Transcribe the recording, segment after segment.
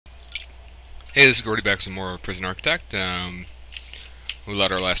Hey, this is Gordy back with some more Prison Architect. We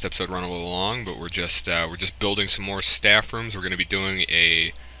let our last episode run a little long, but we're just building some more staff rooms. We're going to be doing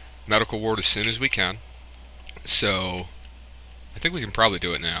a medical ward as soon as we can. So I think we can probably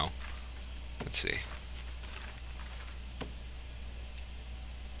do it now. Let's see.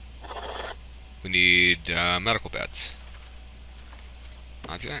 We need medical beds.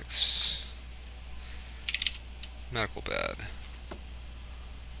 Objects. Medical bed.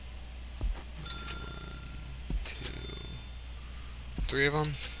 3 of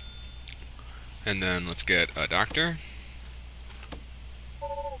them. And then let's get a doctor.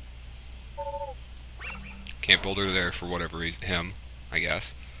 Camp builder there for whatever reason. Him, I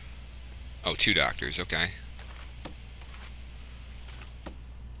guess. Oh, 2 doctors. Okay.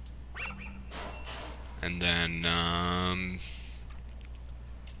 And then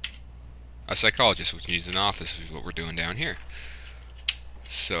a psychologist, which needs an office, which is what we're doing down here.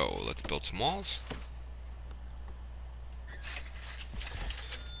 So let's build some walls.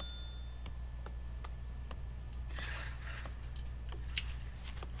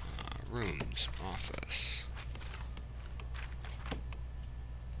 Rooms, office.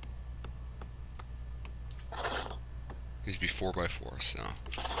 These be 4x4, so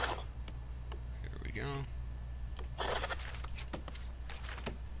here we go.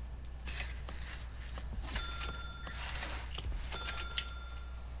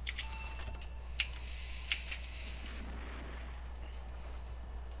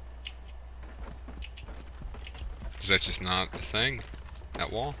 Is that just not a thing?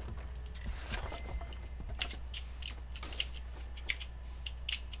 That wall?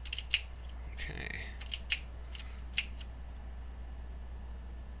 Okay.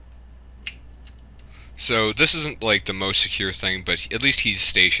 So this isn't like the most secure thing, but at least he's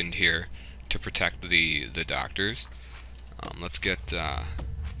stationed here to protect the doctors. Let's get. At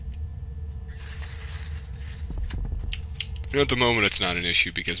the moment, it's not an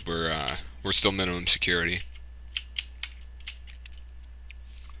issue because we're still minimum security.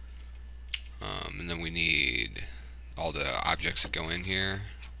 And then we need all the objects that go in here.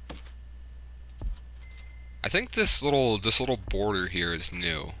 I think this little border here is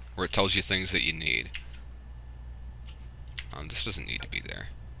new, where it tells you things that you need. This doesn't need to be there.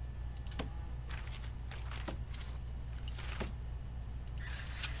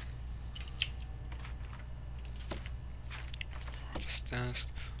 Office desk.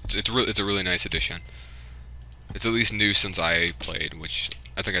 It's a really nice addition. It's at least new since I played, which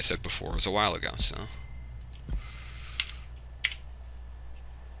I think I said before was a while ago. So.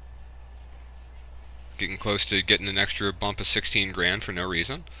 Getting close to getting an extra bump of 16 grand for no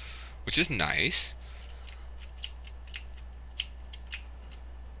reason, which is nice.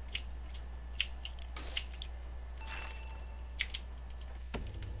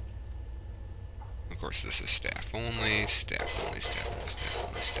 Of course, this is staff only, staff only, staff only, staff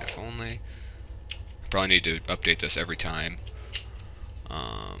only, staff only. I probably need to update this every time.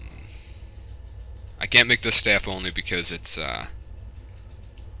 I can't make this staff only because it's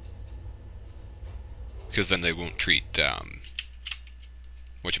because then they won't treat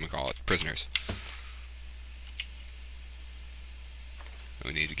whatchamacallit, prisoners.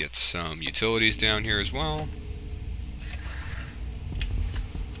 We need to get some utilities down here as well.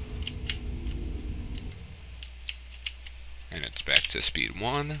 And it's back to speed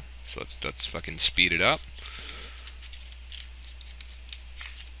 1, so let's fucking speed it up.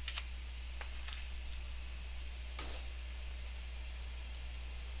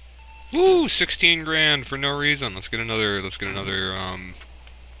 Woo! 16 grand for no reason. Let's get another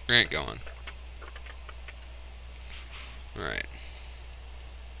grant going. All right.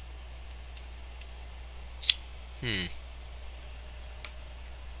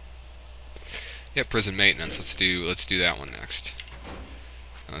 Yeah, prison maintenance. Let's do that one next.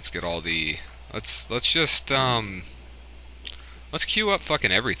 And let's get all the let's just let's queue up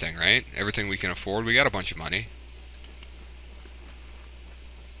fucking everything, right? Everything we can afford. We got a bunch of money.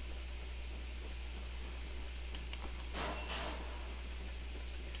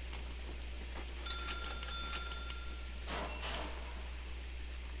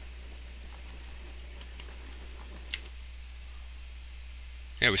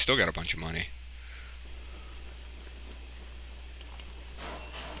 Yeah, we still got a bunch of money.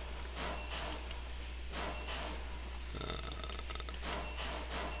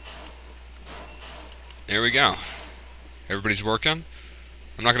 There we go. Everybody's working.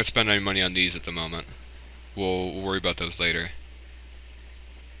 I'm not going to spend any money on these at the moment. We'll worry about those later.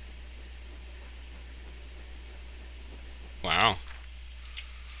 Wow.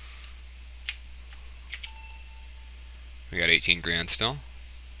 We got 18 grand still.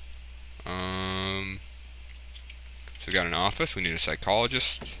 So we got an office. We need a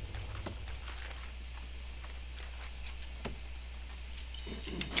psychologist.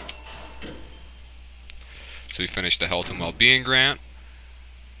 So we finished the health and well-being grant.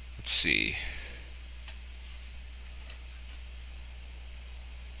 Let's see.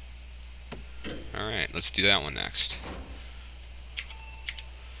 Alright, let's do that one next.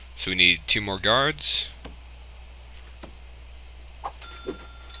 So we need 2 more guards.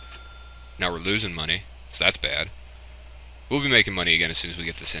 Now we're losing money, so that's bad. We'll be making money again as soon as we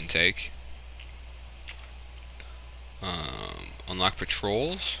get this intake. Unlock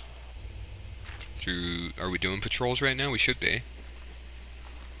patrols. Are we doing patrols right now? We should be.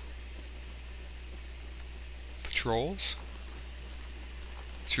 Patrols?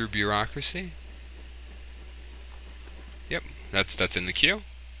 Through bureaucracy? Yep, that's in the queue.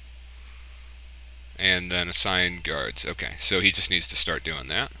 And then assign guards. Okay, so he just needs to start doing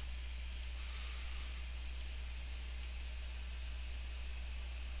that.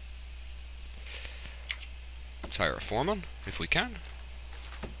 Let's hire a foreman, if we can.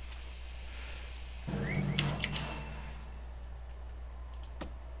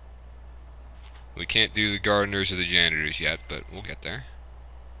 We can't do the gardeners or the janitors yet, but we'll get there.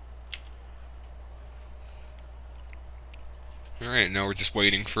 Alright, now we're just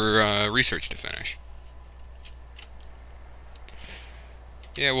waiting for research to finish.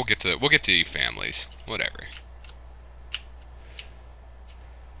 Yeah, we'll get to families. Whatever.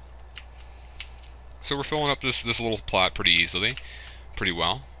 So we're filling up this little plot pretty easily, pretty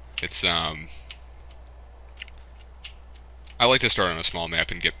well. It's I like to start on a small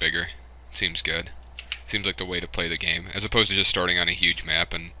map and get bigger. Seems good. Seems like the way to play the game, as opposed to just starting on a huge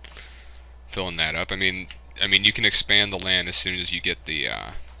map and filling that up. I mean, you can expand the land as soon as you get the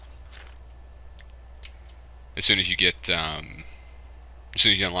as soon as you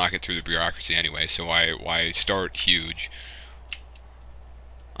unlock it through the bureaucracy anyway. So why start huge?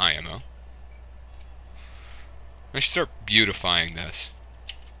 IMO. I should start beautifying this.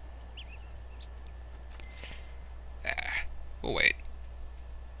 We'll wait.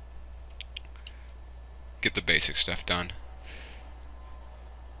 Get the basic stuff done.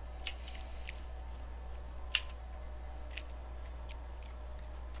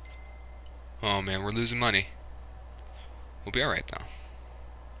 Oh man, we're losing money. We'll be alright though.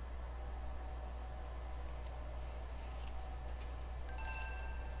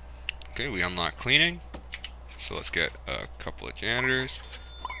 Okay, we unlock cleaning. So let's get a couple of janitors.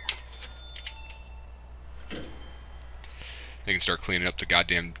 They can start cleaning up the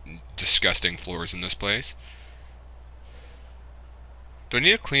goddamn disgusting floors in this place. Do I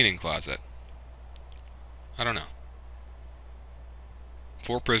need a cleaning closet? I don't know.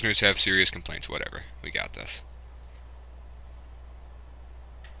 4 prisoners have serious complaints. Whatever. We got this.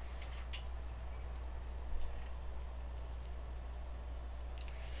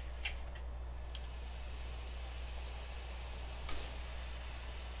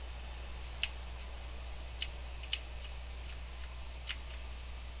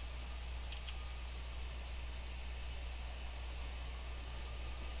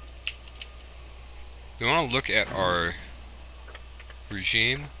 We want to look at our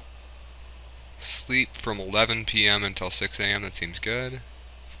regime. Sleep from 11 p.m. until 6 a.m. That seems good.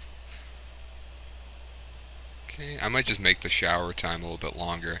 Okay, I might just make the shower time a little bit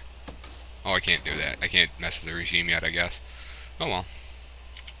longer. Oh, I can't do that. I can't mess with the regime yet, I guess. Oh well.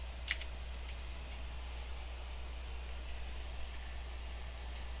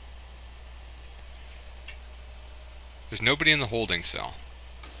 There's nobody in the holding cell.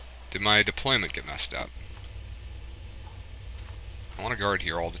 Did my deployment get messed up? I want a guard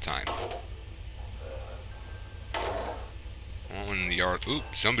here all the time. I want one in the yard. Oop,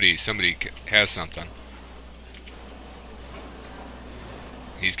 somebody has something.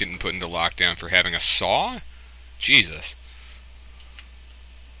 He's getting put into lockdown for having a saw? Jesus.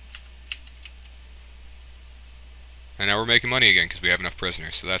 And now we're making money again because we have enough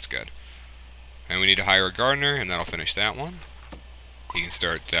prisoners, so that's good. And we need to hire a gardener, and that'll finish that one. He can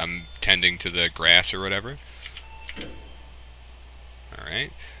start tending to the grass or whatever.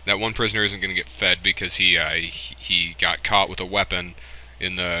 Alright. That one prisoner isn't going to get fed because he got caught with a weapon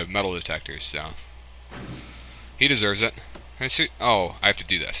in the metal detectors, so he deserves it. I see. Oh, I have to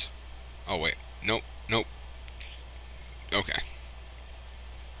do this. Oh, wait. Nope. Nope. Okay.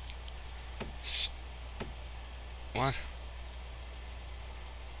 What?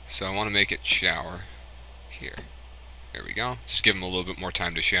 So I want to make it shower. Here. There we go. Just give him a little bit more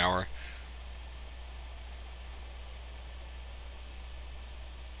time to shower.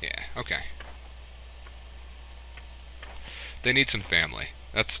 Yeah, okay. They need some family.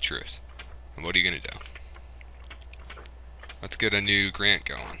 That's the truth. And what are you going to do? Let's get a new grant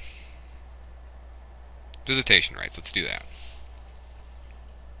going. Visitation rights, let's do that.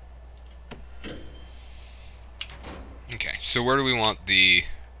 Okay, so where do we want the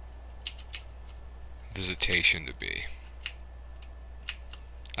visitation to be?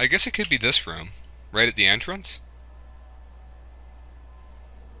 I guess it could be this room, right at the entrance.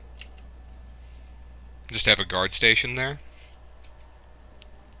 Just have a guard station there.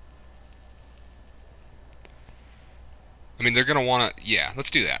 I mean, they're going to want to... Yeah, let's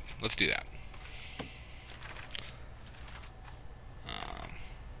do that. Let's do that.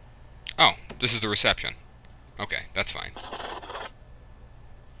 Oh, this is the reception. Okay, that's fine.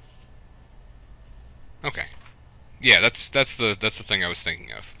 Okay. Yeah, that's the thing I was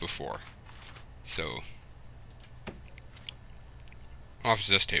thinking of before. So, office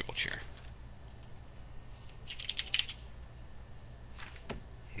desk, table, chair.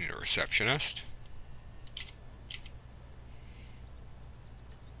 Need a receptionist.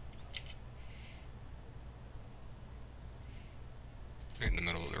 Right in the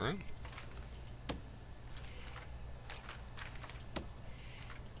middle of the room.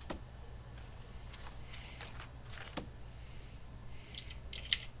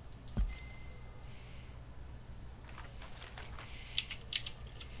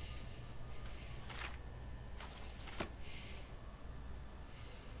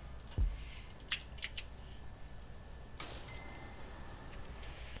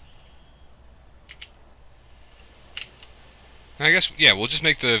 I guess, yeah, we'll just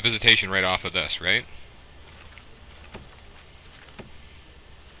make the visitation right off of this, right?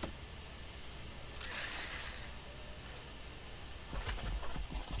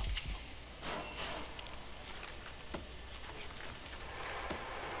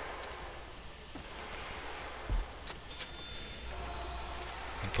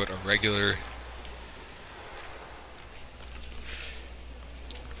 And put a regular...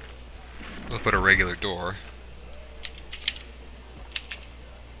 We'll put a regular door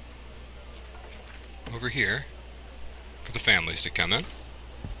over here for the families to come in.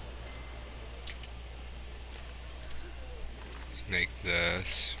 Let's make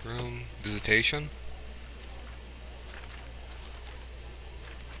this room visitation.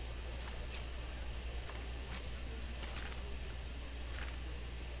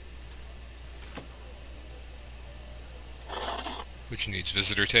 Which needs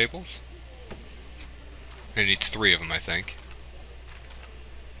visitor tables. It needs 3 of them, I think.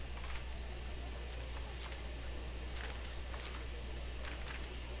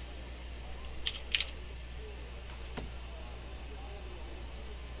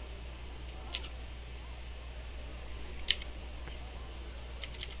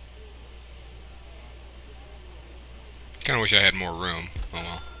 Kinda wish I had more room. Oh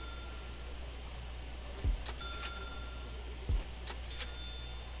well.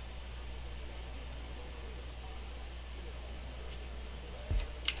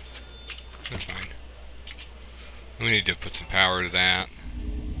 That's fine. We need to put some power to that.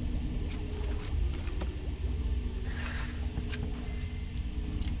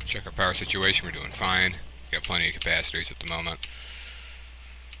 Check our power situation, we're doing fine. Got plenty of capacitors at the moment.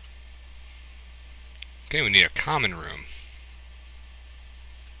 Okay, we need a common room.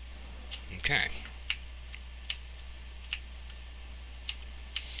 Okay.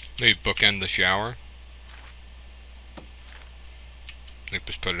 Maybe bookend the shower. Like,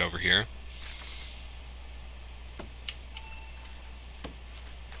 just put it over here.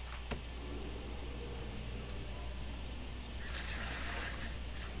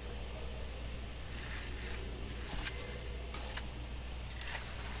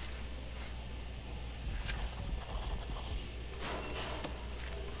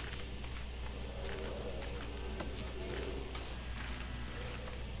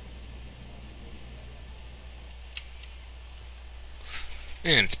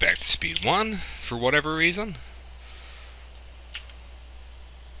 And it's back to speed 1, for whatever reason.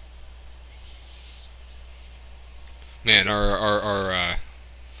 Man, our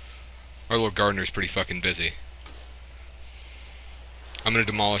little gardener's pretty fucking busy. I'm gonna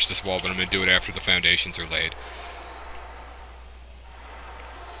demolish this wall, but I'm gonna do it after the foundations are laid.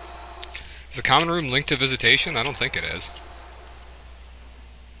 Is the common room linked to visitation? I don't think it is.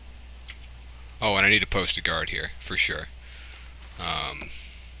 Oh, and I need to post a guard here, for sure.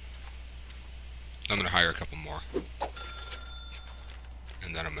 I'm going to hire a couple more.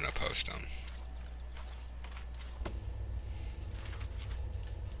 And then I'm going to post them.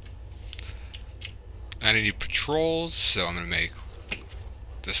 I need patrols, so I'm going to make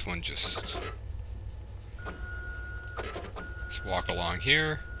this one just walk along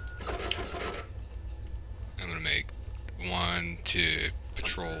here. I'm gonna make one to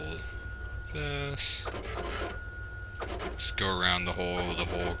patrol this. Let's go around the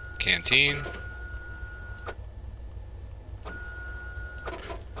whole canteen.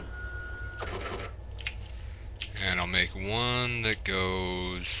 And I'll make one that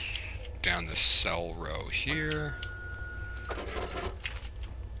goes down the cell row here.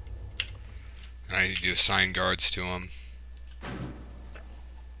 And I need to assign guards to them.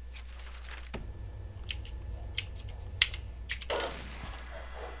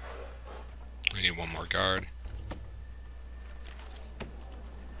 I need one more guard.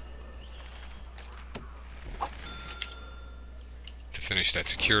 To finish that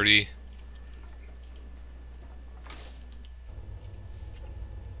security.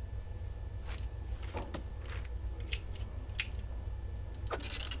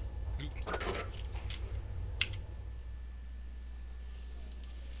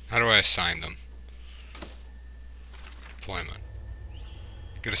 How do I assign them? Employment.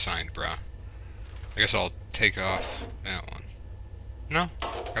 Get assigned, brah. I guess I'll take off that one. No?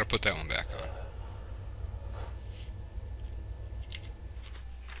 Gotta put that one back on.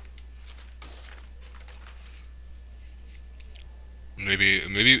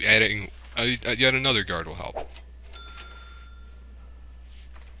 Maybe adding yet another guard will help.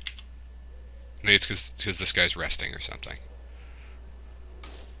 Maybe it's because this guy's resting or something.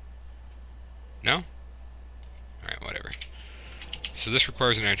 No? Alright, whatever. So this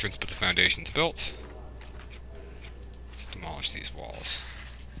requires an entrance, but the foundation's built. Let's demolish these walls.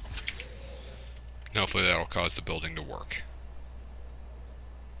 And hopefully that'll cause the building to work.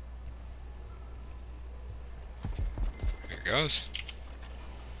 There it goes.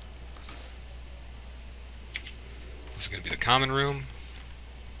 This is going to be the common room.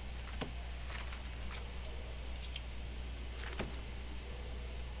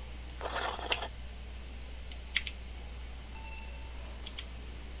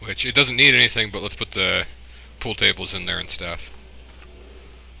 Which, it doesn't need anything, but let's put the pool tables in there and stuff.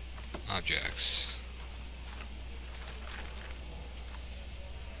 Objects.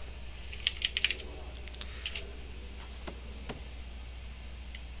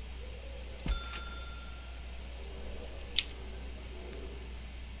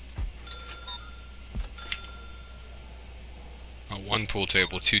 Oh, one pool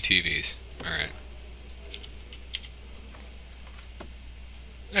table, 2 TVs. Alright.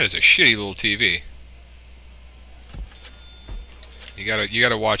 That is a shitty little TV. You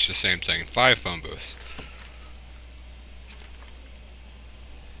gotta watch the same thing. 5 phone booths.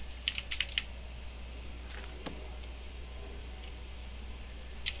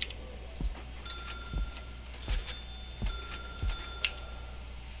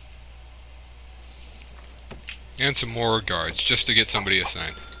 And some more guards, just to get somebody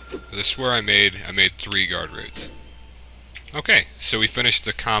assigned. I swear I made 3 guard routes. Okay, so we finished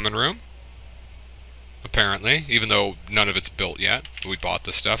the common room. Apparently, even though none of it's built yet. We bought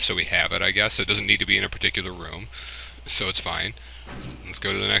the stuff, so we have it, I guess. It doesn't need to be in a particular room, so it's fine. Let's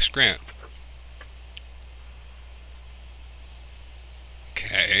go to the next grant.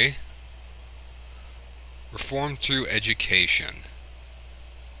 Okay. Reform through education.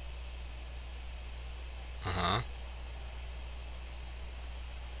 Uh-huh.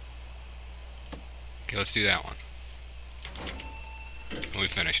 Okay, let's do that one. And we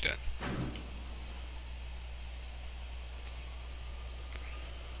finished it.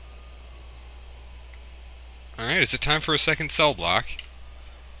 Alright, is it time for a second cell block?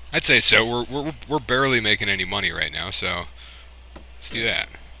 I'd say so. We're barely making any money right now, so let's do that.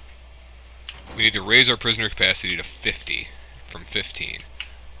 We need to raise our prisoner capacity to 50 from 15.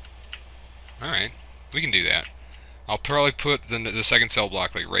 Alright, we can do that. I'll probably put the second cell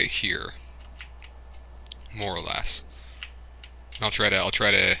block like right here. More or less. I'll try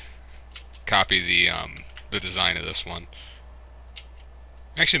to copy the design of this one.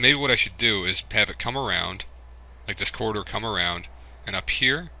 Actually, maybe what I should do is have it come around, like this corridor come around, and up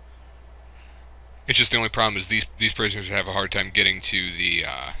here. It's just the only problem is these prisoners have a hard time getting to the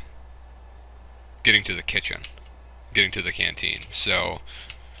kitchen, getting to the canteen. So,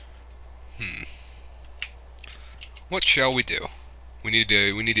 what shall we do? We need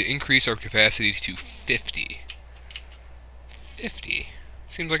to increase our capacity to 50. 50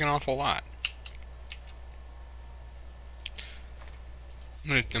 seems like an awful lot.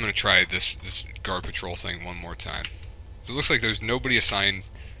 I'm gonna try this guard patrol thing one more time. It looks like there's nobody assigned.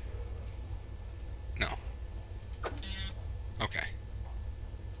 No. Okay.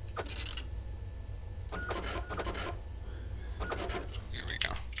 Here we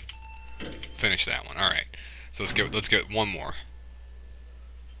go. Finish that one. All right. So let's get one more.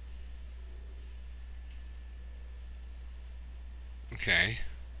 Okay.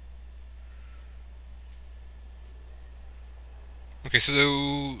 Okay,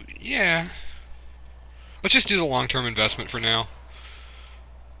 so yeah. Let's just do the long-term investment for now,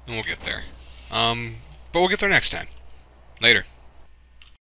 and we'll get there. But we'll get there next time. Later.